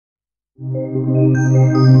I'm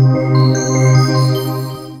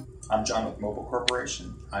John with MOBA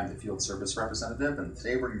Corporation. I'm the field service representative, and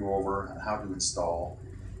today we're going to go over on how to install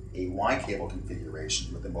a Y cable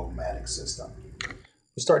configuration with the MOBAmatic system. We'll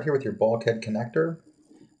start here with your bulkhead connector.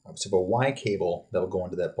 So we have a Y cable that will go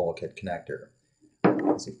into that bulkhead connector.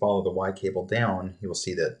 As you follow the Y cable down, you will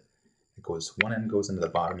see that one end goes into the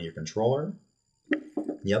bottom of your controller,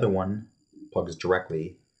 the other one plugs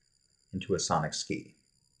directly into a sonic ski.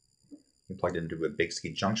 You can plug it into a big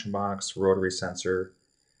ski junction box, rotary sensor,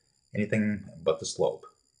 anything but the slope.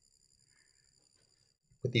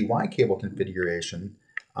 With the Y cable configuration,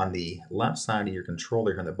 on the left side of your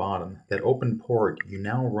controller here on the bottom, that open port you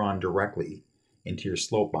now run directly into your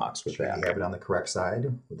slope box with that. You have it on the correct side,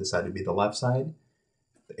 with this side to be the left side,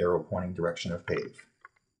 the arrow pointing direction of pave.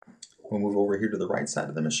 We'll move over here to the right side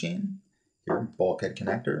of the machine. Your bulkhead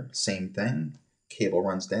connector, same thing. Cable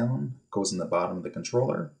runs down, goes in the bottom of the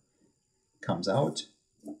controller, comes out,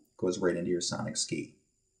 goes right into your sonic ski.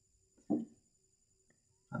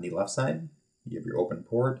 On the left side, you have your open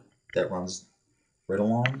port that runs right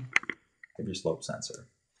along with your slope sensor.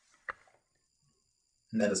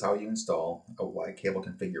 And that is how you install a Y cable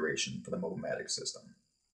configuration for the MOBAmatic system.